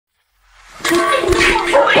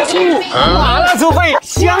麻辣猪肺、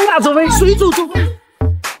香辣猪肺、水煮猪肺。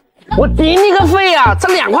我顶你个肺啊！这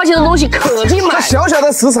2块钱的东西可劲买。小小的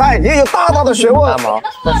食材也有大大的学问。大毛，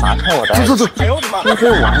这啥看我的？走。你这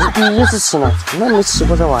玩意第一次吃呢，从来没吃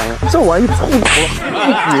过这玩意。这玩意臭头了，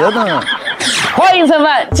别的。欢迎蹭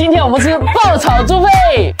饭，今天我们吃爆炒猪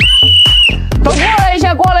肺。都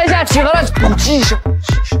过来一下，集合了，记一下。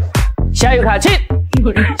下一卡进，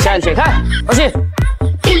向前看，放心。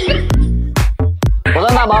我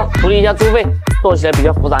让大毛处理一下猪肺，做起来比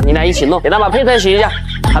较复杂，你俩一起弄。给大毛配菜洗一下，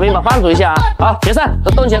还没把饭煮一下啊。好，解散，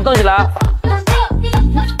都动起来啊！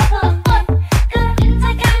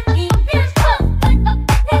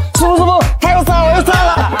师傅，还有炸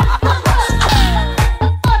了！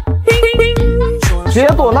别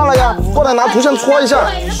躲那了呀，过来拿图像戳一下。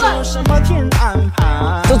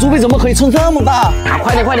这猪肺怎么可以撑这么大？啊，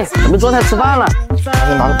快点，准备做菜吃饭了。赶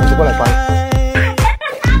紧拿个东西过来装。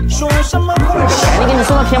你给你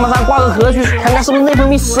送到天马上挂个壳去，看看是不是内分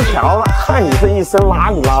泌失调了。看你这一身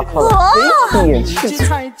邋里邋遢的，没点气质。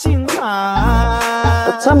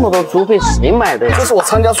这么多猪肺谁买的呀？这是我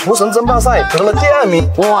参加厨神争霸赛得了第2名。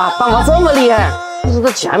哇，大毛这么厉害！这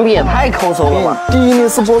个奖品也太抠搜了吧！第1名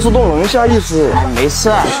是波士顿龙虾意思。没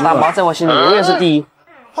事，大毛在我心里永远是第一。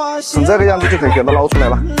等这个样子就可以给它捞出来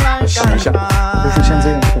了。洗一下，就是像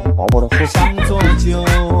这样薄薄的厚纱。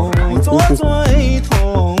倒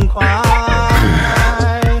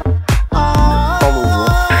入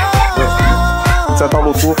油，再倒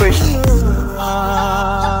入猪肺，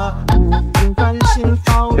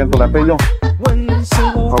先出来备用。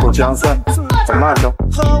倒入姜蒜、整辣椒，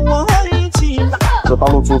再倒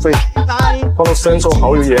入猪肺，倒入生抽、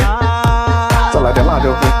蚝油、盐，再来点辣椒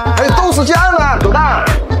粉，还有豆豉酱啊，狗蛋，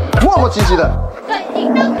磨磨唧唧的。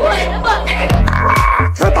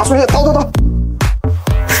来，大蒜叶，倒。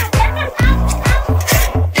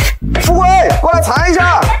富贵，过来尝一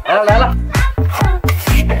下。来了。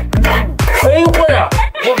哎会啊，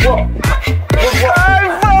我太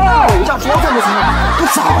饭了！等一下说这么长，不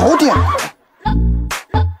早点。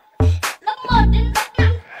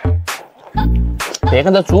别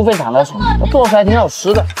看这猪肺长得丑，做出来挺好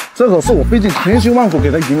吃的。这可是我费尽千辛万苦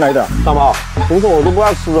给它赢来的。大毛，平时我都不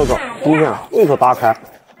爱吃这个，今天胃口大开，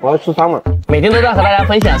我要吃3碗。每天都在和大家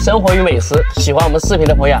分享生活与美食，喜欢我们视频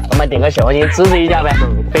的朋友，我们点个小红心支持一下呗，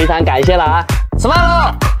非常感谢了啊！吃饭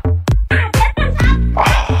喽！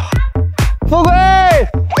富贵，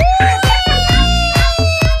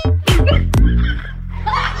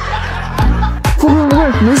富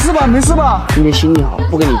贵，没事吧？今天心情好，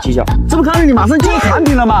不跟你计较。这不看着你马上就有产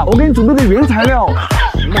品了吗？我给你准备的原材料。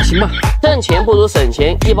行吧，挣钱不如省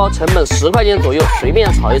钱，一包成本10块钱左右，随便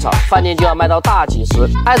炒一炒，饭店就要卖到大几十。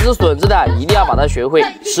爱吃笋子的一定要把它学会，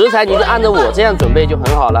食材你就按照我这样准备就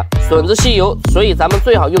很好了。笋子吸油，所以咱们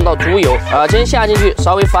最好用到猪油。先下进去，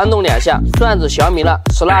稍微翻动2下，蒜子小米辣，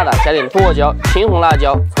吃辣的加点剁椒、青红辣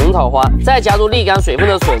椒、虫草花，再加入沥干水分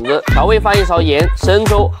的笋子，调味放一勺盐、生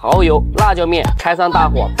抽、蚝油、辣椒面，开上大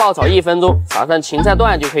火爆炒1分钟，撒上芹菜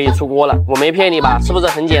段就可以出锅了。我没骗你吧？是不是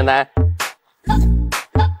很简单？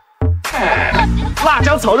辣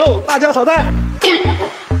椒炒肉，辣椒炒蛋，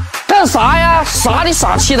干啥呀？傻里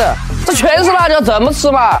傻气的，这全是辣椒，怎么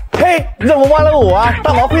吃嘛？嘿，任务忘了我啊！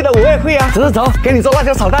大毛会的我也会啊。走，给你做辣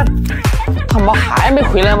椒炒蛋。大毛还没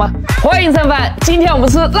回来吗？欢迎蹭饭，今天我们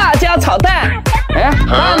吃辣椒炒蛋。哎，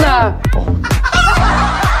蛋呢？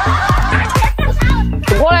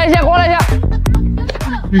过来一下。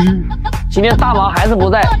今天大毛还是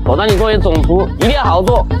不在，我让你作为总厨，一定要好好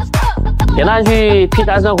做。点上去劈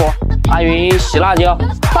柴生火，阿云洗辣椒。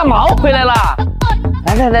大毛回来了，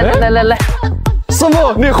来，师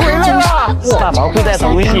傅你回来了。大毛会带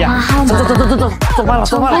东西啊！走，做饭了。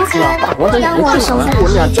我这我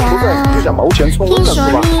俩这不是有点毛钱冲了是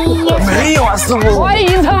吧？没有啊，师傅。欢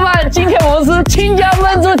迎蹭饭，今天我们是亲家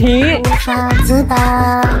焖猪蹄。无法自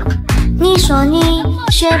拔，你说你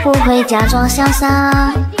学不会假装潇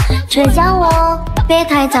洒，却叫我别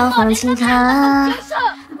太早放弃他。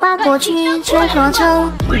把过去却说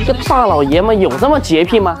成一个大老爷们有这么洁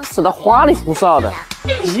癖吗？吃得花里胡哨的。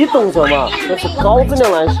你懂什么？这是高质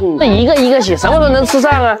量男性。这一个洗，什么都能吃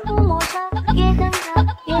上啊！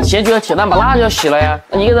先举个铁蛋把辣椒洗了呀，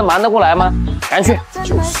一个人忙得过来吗？赶紧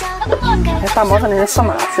去！哎，大毛他那天上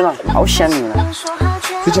哪去了？好想你了。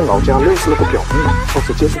最近老家认识了个表妹，到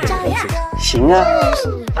时接触点东西。行啊，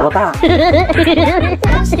多大？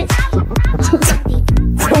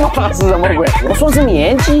这么大是什么鬼？我说是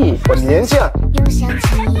年纪。我年纪啊，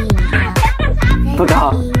不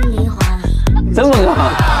高，这么高。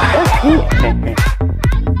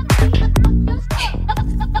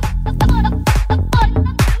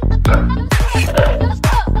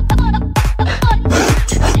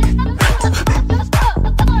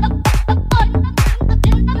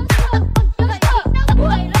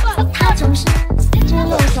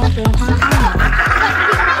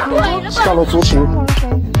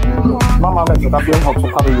再给它煸炒出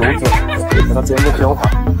它的油脂，给它煎个焦糖。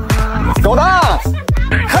狗蛋，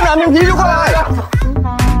看两瓶啤酒过来，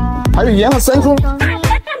还有盐和生抽。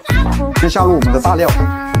先下入我们的大料，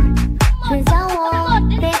来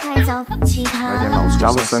点老抽，加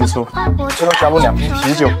入生抽，最后加入2瓶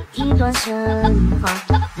啤酒。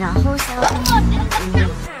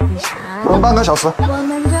炖半个小时。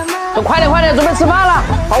都快点，准备吃饭了，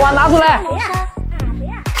把碗拿出来。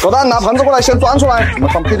狗蛋，拿盘子过来，先端出来。我们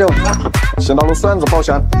放配料，先倒入蒜子爆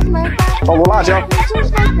香，倒入辣椒，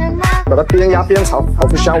把它煸压煸炒，炒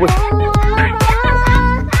出香味。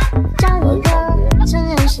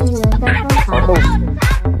炒豆腐。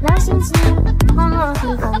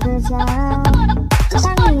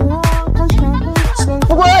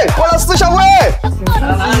富贵，过来试香味。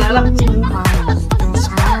来了。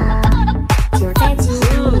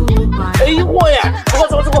哎呦我呀，这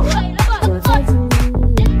个。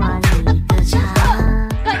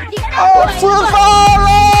吃饭了！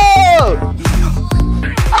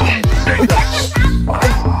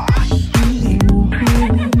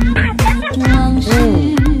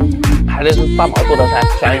还得是大毛做的菜，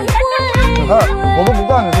香一点。你看，我都不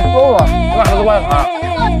干，你就够了，那还是外盘。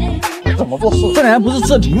你怎么做事？这两天不是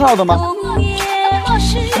吃的挺好的吗？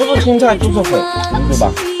不是青菜就是粉，对吧？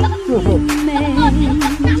就是。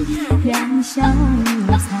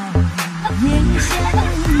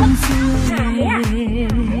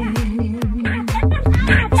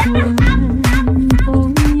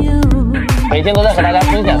每天都在和大家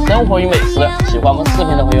分享生活与美食，喜欢我们视频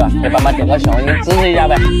的朋友啊，可以帮忙点个小红心支持一下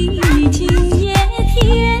呗。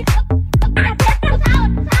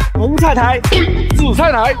红菜苔、紫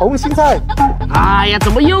菜苔、红青菜。哎呀，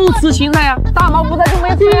怎么又吃青菜呀？大毛不在就没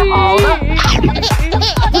吃好的，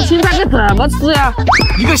这青菜该怎么吃呀？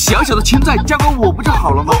一个小小的青菜交给我不就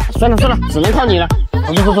好了吗？算了，只能靠你了。走，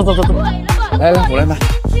来，我来拿。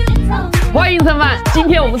欢迎蹭饭，今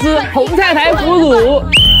天我们吃红菜苔腐乳。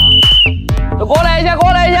过来一下，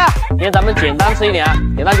今天咱们简单吃一点啊，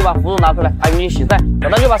简单就把腐乳拿出来，用于洗菜，简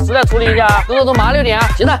单就把食材处理一下啊，动作都麻溜点啊，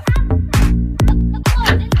行了。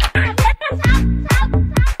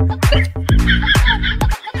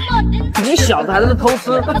你小子还在这偷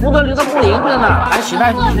吃，这腐乳留着不灵魂呢，还洗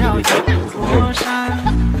菜。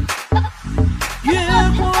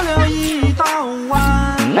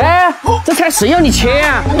哎，这菜谁要你切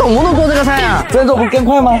呀？你懂不懂做这个菜呀？这样做不更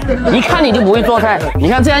快吗？一看你就不会做菜，你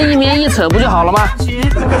看这样一面一扯不就好了吗？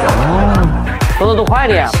都快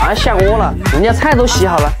点，马上下锅了，人家菜都洗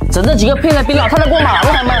好了，整这几个配菜比老太太过马路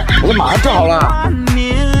还慢，我就马上做好了。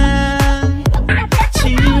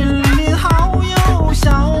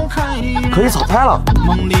可以炒菜了。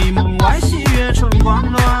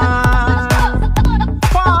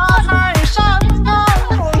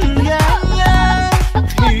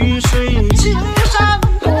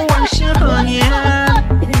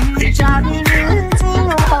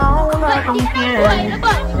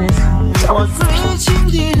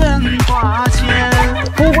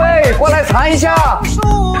富贵，过来尝一下。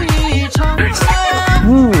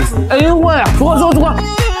哎呦我呀，出锅。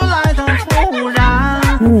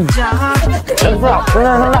真是啊，来。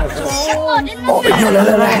哦，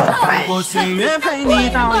来。哇，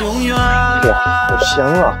好香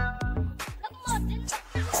啊！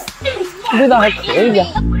味道还可以呀。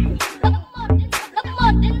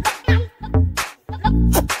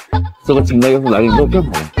这个青菜要是来点肉更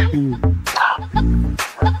好了。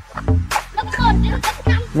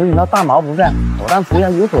没想到大毛不在，狗蛋厨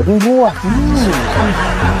艺有所进步啊。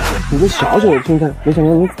你这小小的青菜，没想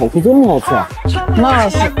到你炒出这么好吃啊！那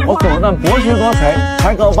是我狗蛋博学多才，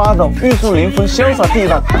才高八斗，玉树临风，潇洒倜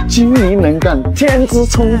傥，精明能干，天资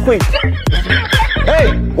聪慧。哎，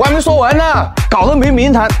我还没说完呢，搞得没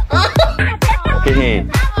名堂。嘿嘿，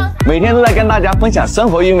每天都在跟大家分享生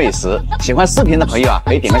活与美食，喜欢视频的朋友啊，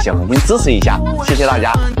可以点个小红心支持一下，谢谢大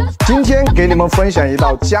家。今天给你们分享一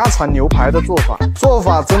道家常牛排的做法，做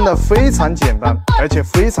法真的非常简单，而且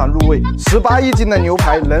非常入味。18亿斤的牛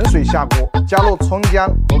排，冷水下锅，加入葱姜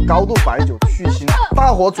和高度白酒去腥，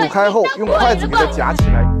大火煮开后，用筷子给它夹起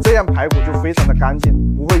来，这样排骨就非常的干净，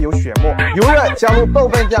不会有血沫。油热，加入豆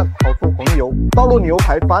瓣酱，炒出红油，倒入牛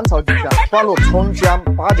排翻炒几下，放入葱姜、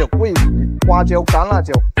八角、桂皮、花椒、干辣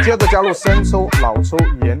椒，接着加入生抽、老抽、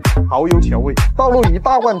盐、蚝油调味，倒入1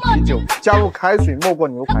大罐啤酒，加入开水没过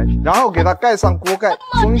牛排，然后给它盖上锅盖，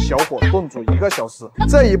中小火炖煮1个小时。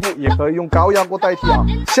这一步也可以用高压锅代替啊。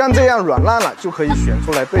像这样软烂了就可以选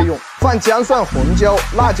出来备用。放姜蒜、红椒、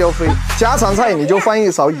辣椒飞。家常菜你就放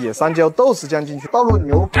一勺野山椒、豆豉酱进去，倒入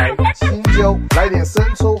牛排、青椒，来点生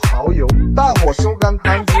抽、蚝油，大火收干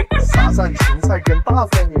汤汁，撒上芹菜跟大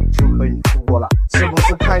蒜叶就可以出锅了。是不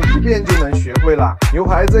是看一遍就能学会了？牛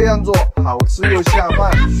排这样做好吃又下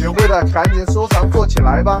饭，学会了赶紧收藏做起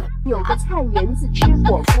来吧。有个菜园子吃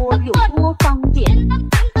火锅有多方便？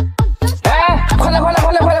哎，快来！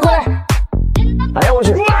哎呀我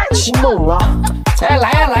去，起猛了！哎，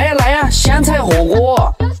来呀！香菜火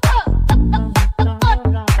锅。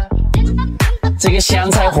这个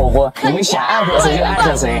香菜火锅，你们想艾特谁就艾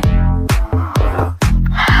特谁。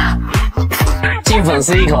敬粉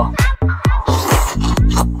丝一口。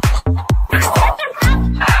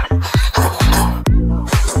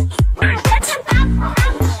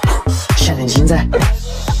下点青菜。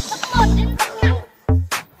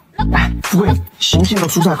哎，富贵，新鲜的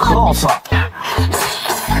蔬菜可好吃了。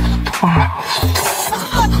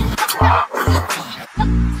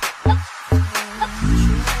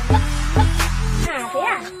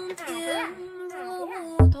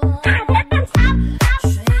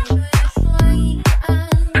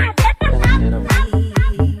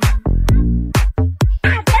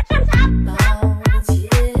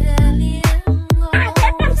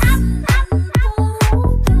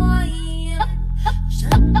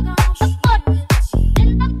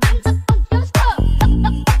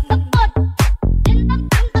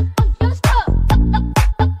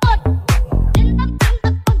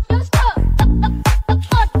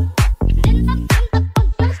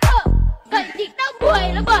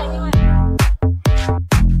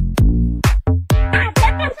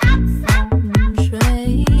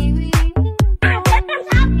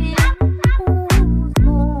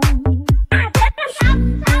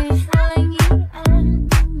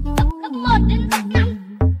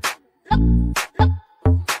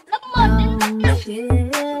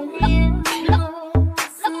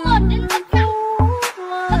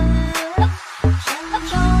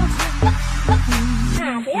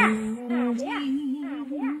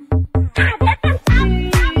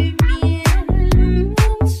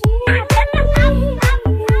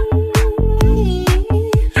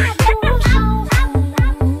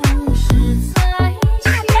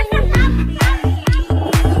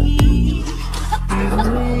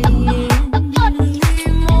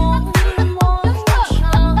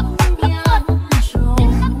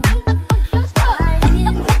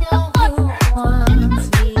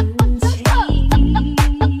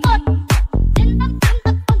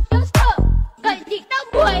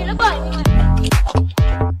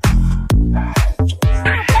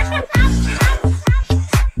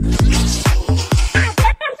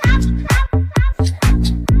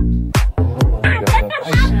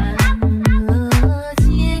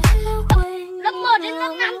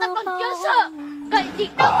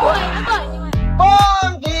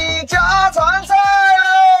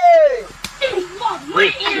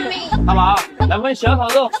大宝，来份小炒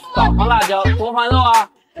肉，少放辣椒，多放肉啊！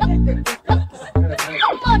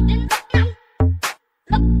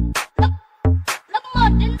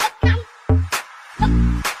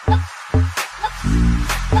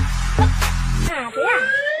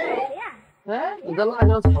哎，你这辣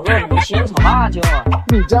椒炒肉怎么先炒辣椒啊？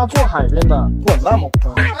你家住海边的，管那么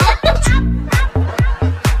宽。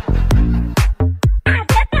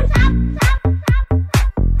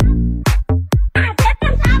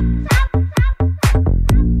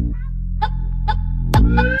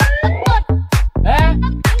哎，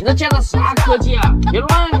你这加的啥科技啊？别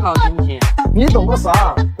乱搞行不行？你懂个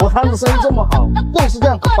啥？我摊子生意这么好，肉是这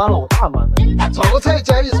样可帮老大忙的。炒个菜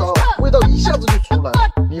加一勺，味道一下子就出来。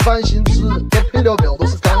你放心吃，这配料表都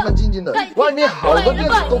是干干净净的。外面好多店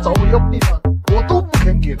子都找我要配方，我都不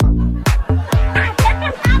肯给他。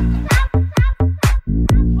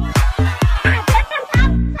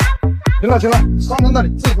行了，上到那里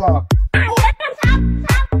自己抓了。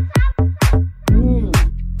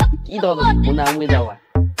地道的湖南味道啊！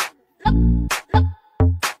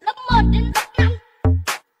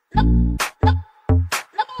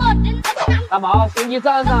大毛，兄弟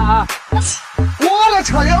站上啊！我来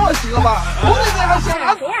炒药行了吧？我得给他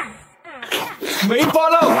下。没发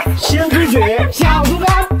漏，先出血。小猪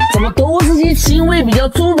肝，怎么都是些腥味比较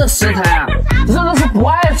重的食材啊？真的是不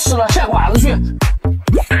爱吃了，下馆子去。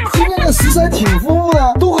今天的食材挺丰富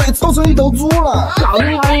的，都可以做成一头猪了。搞得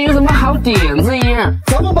你好像有什么好点子一样。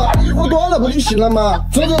咱们把一锅端了不就行了吗？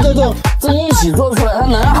走，这一起做出来，它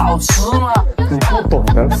能好吃吗？你不懂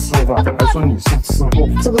得吃法，还说你是吃货，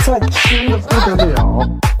这个菜腥的不得了。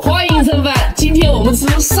欢迎盛饭，今天我们吃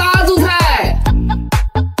杀猪菜。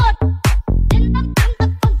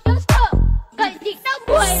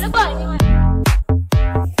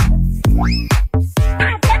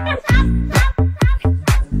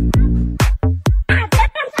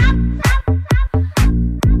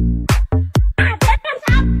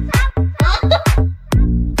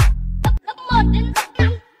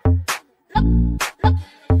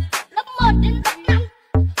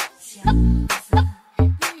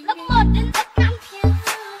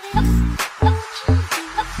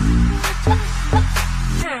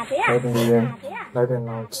来点盐，来点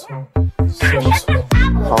老抽、生抽、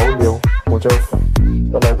蚝油、胡椒粉，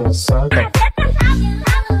再来点砂糖。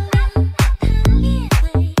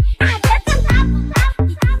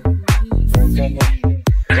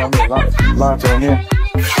加点辣椒面。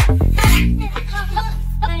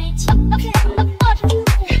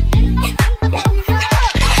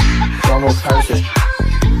加入开水，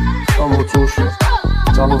倒入猪血，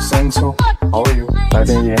加入生抽、蚝油，来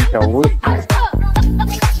点盐调味。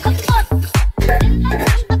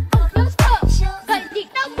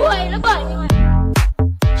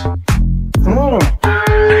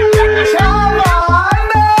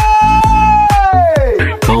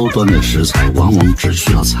高端的食材往往只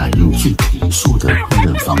需要采用最朴素的烹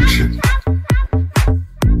饪方式。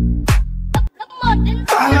来，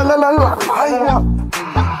哎呀！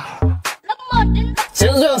谁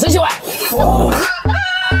是最后吃起碗？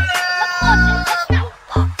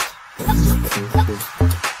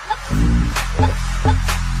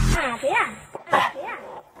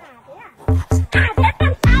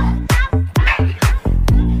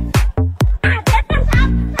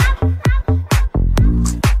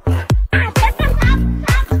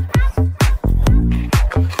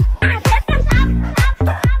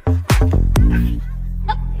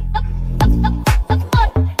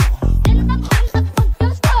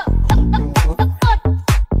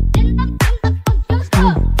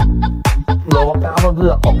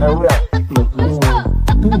好开胃啊！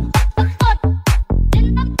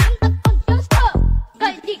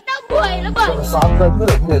这个沙子在热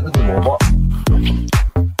热这个萝卜。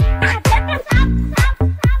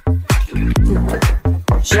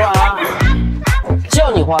洗碗啊！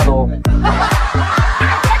叫你花多。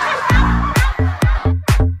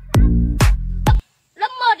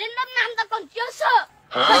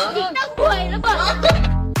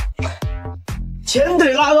前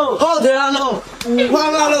腿腊肉，后腿腊肉，5花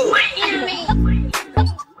腊肉。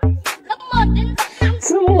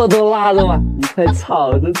这么多腊肉啊！一块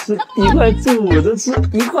炒着吃，一块煮着吃，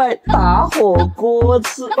一块打火锅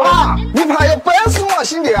吃。啊！你怕有本事嘛，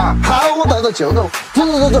兄弟啊！好，我带着就走。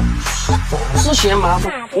走。是嫌麻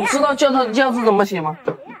烦，你知道教他的酱是怎么写吗？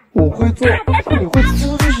我会做，你会吃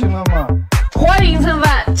就行了嘛。欢迎蹭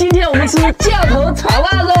饭，今天我们吃酱头炒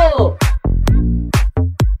腊肉。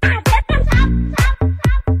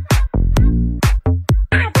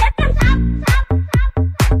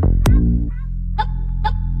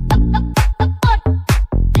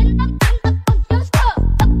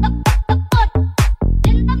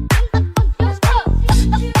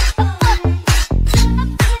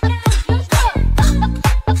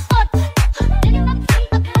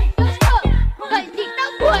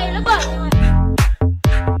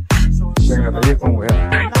先给它一分为二，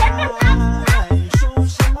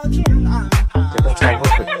给它炒火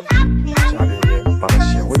腿，加点盐，把它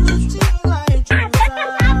咸味煮出来。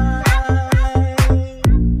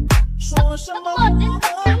说什么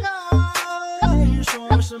说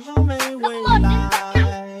什么没未来，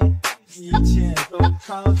一切都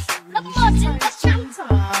靠自己才精彩。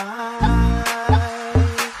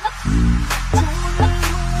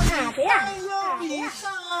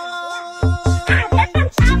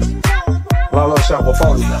腊肉下锅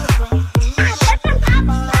爆一下，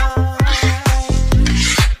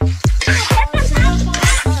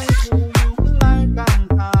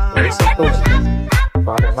来一勺豆豉，打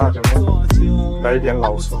点辣椒面，来一点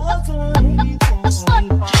老抽，鲜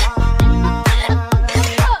油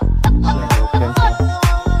偏甜，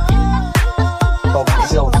倒点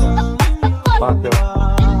料子，辣椒，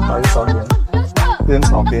打一勺盐，边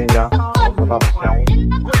炒边压，炒出它的香味。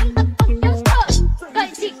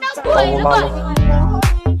倒入腊肉。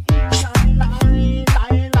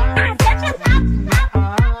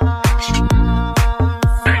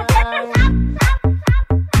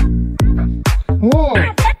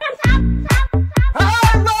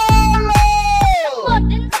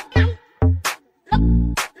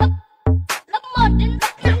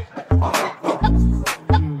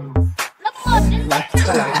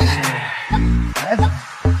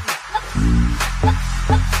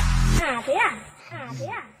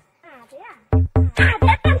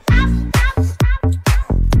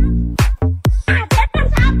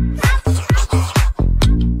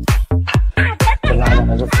这辣的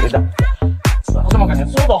还是肥的，我怎么感觉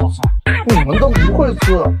做的好吃？你们都不会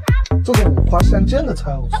吃，这种五花相间的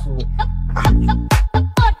才好吃。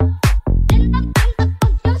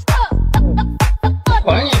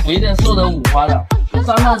管你不一定说的五花的，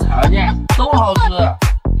沾上茶酱都好吃。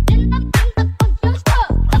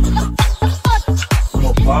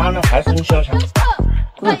还是你小强。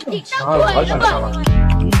好想吃了。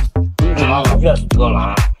那我要是这个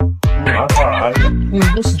辣，那块儿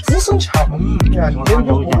不是只剩强吗？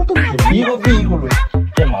我都一个比一个累。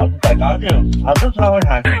这帽子戴高点，啥子才会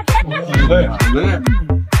看？一个呀，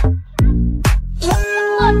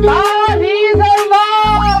大皮什么？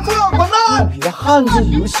这滚蛋！你的汉字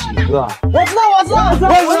游戏哥，我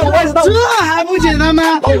知道。这还不简单吗？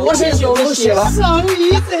我先写，我写了。上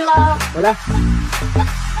一岁了。回来。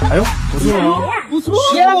哎呦，不错，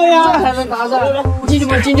写了呀，还能打上？进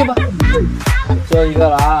去吧。最后一个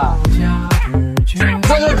了啊。这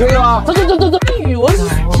个可以吗？这，语文是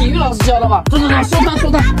体育老师教的吧？走，收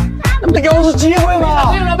他。你不给我是机会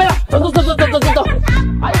吗？没有，走。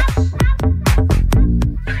哎呀。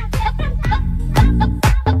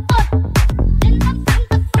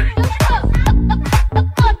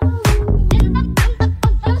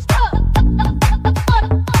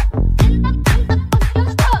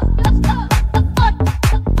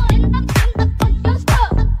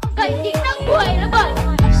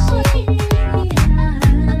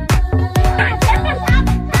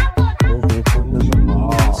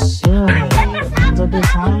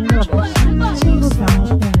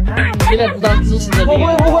现在知道知识的力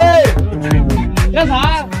量。不会。干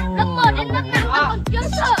啥？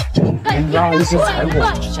你让我一些柴火。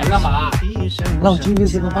想干嘛？那我今天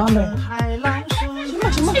吃个饭呗。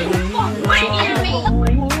行吧。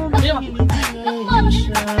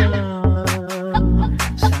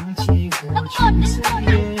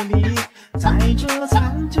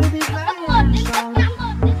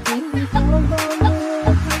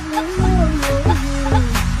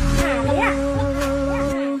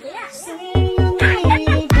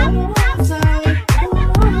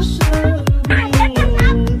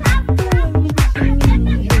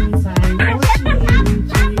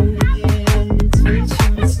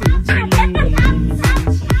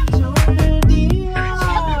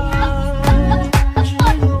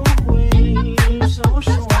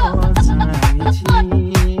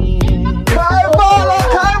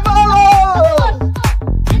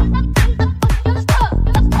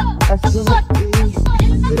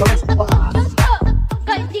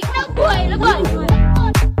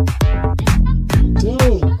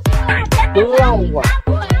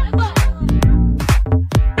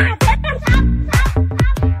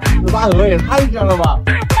大鹅也太香了吧！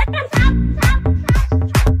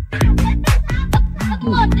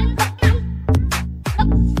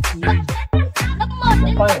我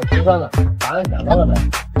饭也吃上了，答案想到了没？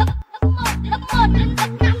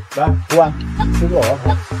来，吃完，吃个鹅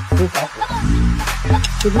汤，吃啥？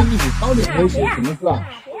这个一起早点回去，什么事啊？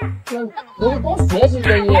如果多学习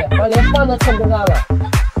学习，把连饭都撑不上了。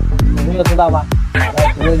你们有知道吧？打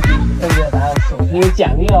开评论区正确答案首先有奖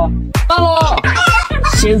励哦。到喽！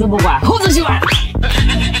先生不管，后者洗碗。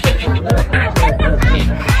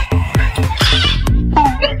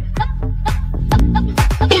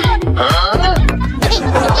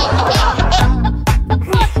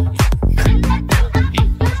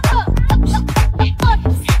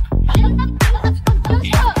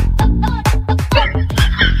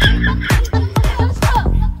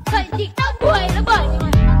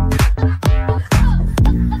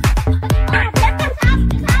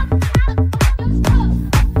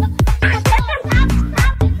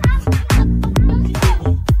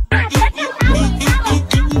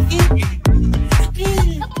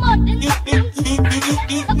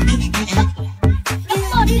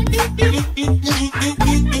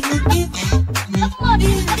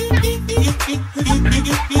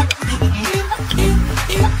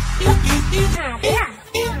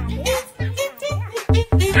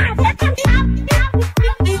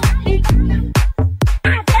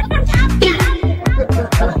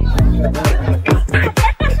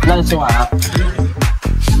那就吃完了。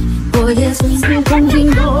我也曾经碰见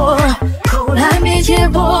过，后来没结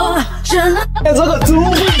果。这个猪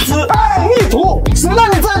肺吃，哎，你土，谁让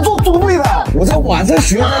你这样做猪肺的？我在网上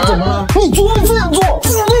学的，怎么了？你猪肺这样做，指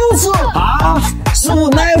定吃啊！师傅，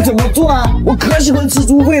那要怎么做啊？我可喜欢吃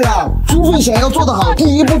猪肺了。猪肺想要做得好，第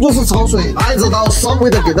一步就是焯水，拿着刀稍微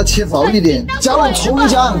的给它切薄一点，加入葱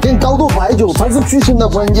姜跟高度白酒才是剧情的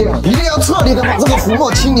关键，一定要彻底的把这个糊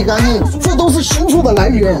沫清理干净，这都是腥素的来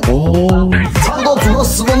源。哦，差不多煮了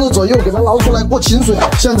10分钟左右，给它捞出来过清水，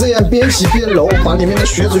像这样边洗边揉，把里面的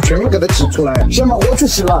血水全部给它挤出来。先把锅去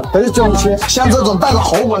洗了，等下教你切。像这种带着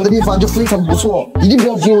喉管的地方就非常不错，一定不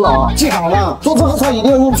要丢了啊！记好了，做这个菜一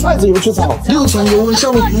定要用筷子油去炒，6成油温下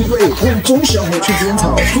入猪肺，用中小火去煎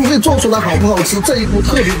炒。猪肺做出来好好不好吃这一步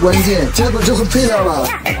特别关键，接着就是配料了。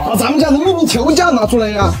把咱们家的秘密调味酱拿出来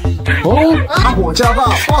呀！哦，大火加大，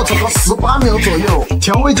爆炒个18秒左右。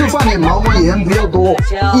调味就放点毛毛盐，不要多，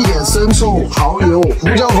一点生抽、蚝油、胡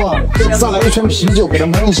椒粉，再来一圈啤酒给它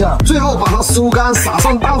焖一下。最后把它收干，撒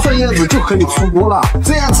上大蒜叶子就可以出锅了。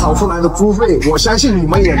这样炒出来的猪肺，我相信你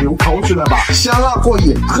们也流口水了吧？香辣过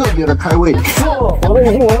瘾，特别的开胃。是，我都已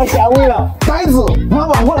经闻到香味了。呆子，拿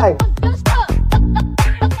碗过来。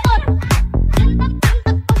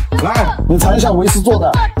来，你尝一下维斯做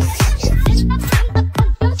的。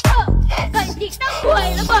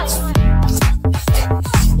师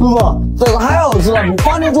傅，这个太好吃了，比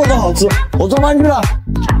饭店做的好吃。我做饭去了。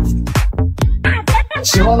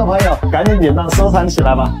喜欢的朋友赶紧点赞收藏起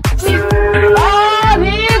来吧。啊，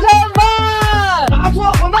皮炒饭，拿出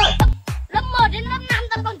来，混蛋！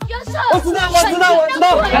我知道。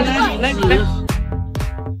来，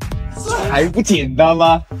这还不简单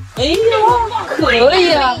吗？哎呦，可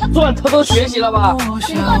以啊，昨晚偷偷学习了吧？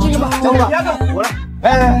这个吧，不要干活了。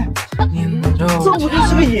哎，这不就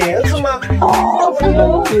是个盐是吗？哦，有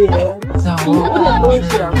点东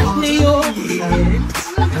西啊。哎呦，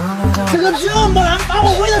这个这么难，把我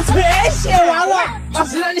味道全写完了。啊，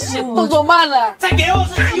谁让你写动作慢了？再给我一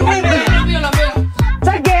次机会呗！没有了。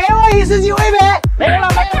再给我一次机会呗！没有了。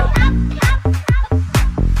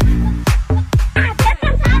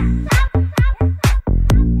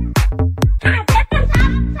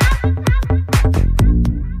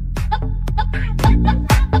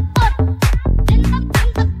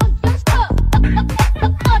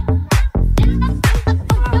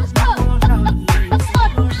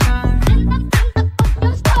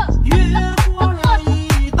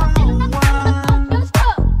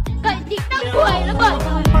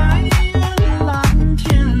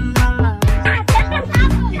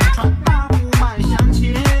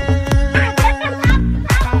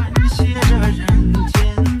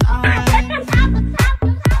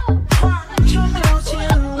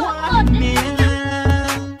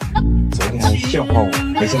笑话我，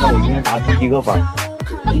没想到我今天答第一个吧。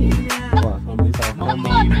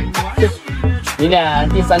你俩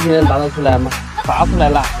第3题能答得出来吗？答出来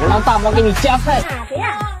了，我让大毛给你加菜。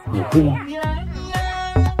你会吗？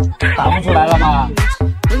答不出来了吧？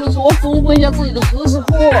这就是我丰富一下自己的知识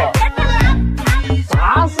库。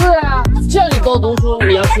啥事啊？叫你多读书，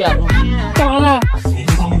你要去啊？干嘛呢？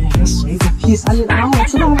水果披萨你答我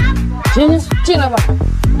知道了。行，进来吧。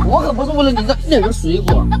我可不是为了你这1个水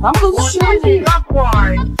果，咱们都是兄弟。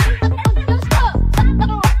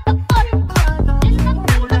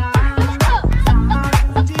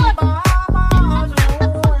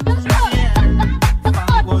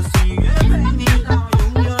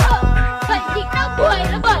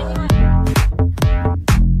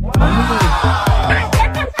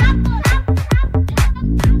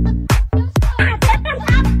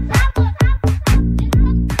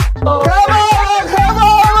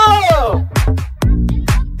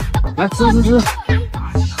来吃，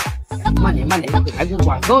慢点，还是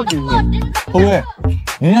广告经济。各位，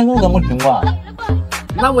明天是什么情况？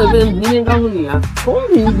那我也不能明天告诉你啊，公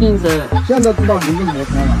平竞争。现在知道您的模样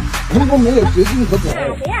了，如果没有决定可走。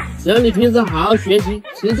只要你平时好好学习，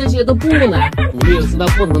其实这些都不难。你们有知道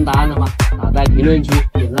不同答案的吗？打在评论区，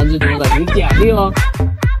点赞最多的有奖励哦。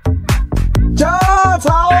小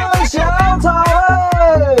炒味。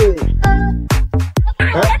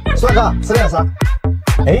哎，帅哥，吃点啥？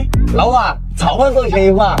哎，老板，炒饭多少钱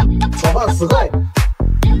一份？炒饭10块。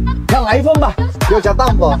那来一份吧。要加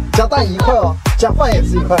蛋不？加蛋1块哦，加饭也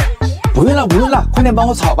是1块。不用了，快点帮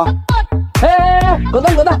我炒吧。哎，狗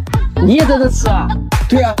蛋，你也在这吃啊？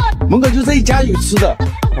对啊，门口就这一家有吃的。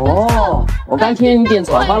哦，我刚听你点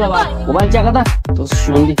炒饭了吧？我帮你加个蛋，都是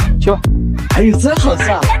兄弟，去吧。还有这好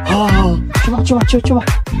事啊！好，去吧。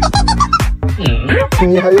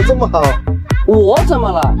你还有这么好？我怎么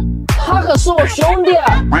了？他可是我兄弟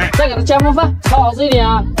啊！再给他加份饭，炒好吃一点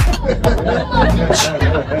啊！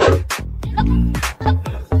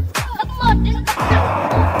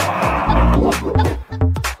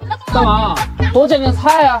干嘛？多加点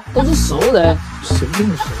菜啊，都是熟人。谁这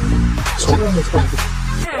么熟？臭没臭？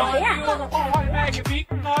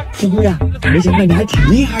富贵啊，没想到你还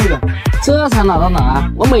挺厉害的。这才哪到哪？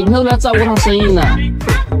我每天都在照顾他生意呢。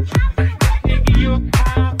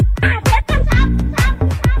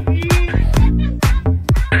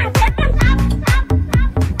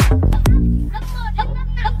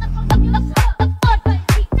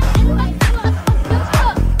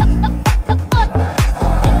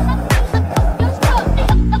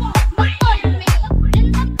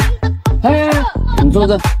你坐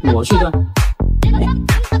这，我去端。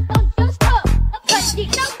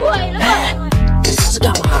这是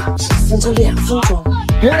干嘛？这是这2份装，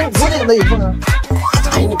别人只点了1份啊！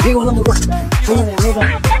哎，你别管那么多，分了2份。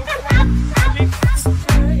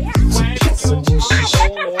这骗神经兮兮。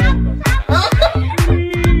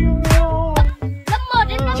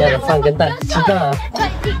加点饭跟蛋，鸡蛋啊！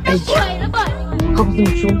哎呀，他不是你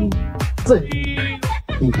兄弟吗？这，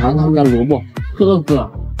你尝尝他们家萝卜，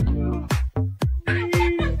哥。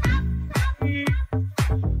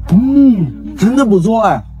真的不错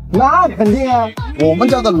哎。那肯定啊，我们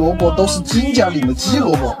家的萝卜都是金家岭的鸡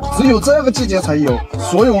萝卜，只有这个季节才有，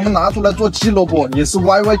所以我们拿出来做鸡萝卜也是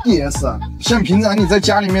YYDS 啊。像平常你在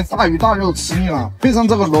家里面大鱼大肉吃腻了，配上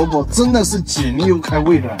这个萝卜真的是解腻又开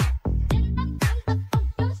胃的。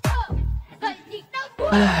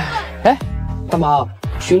哎，大毛，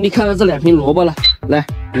兄弟看到这2瓶萝卜了，来，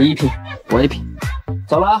你1瓶，我1瓶，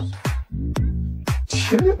走了啊。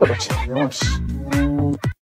切不到钱没问题。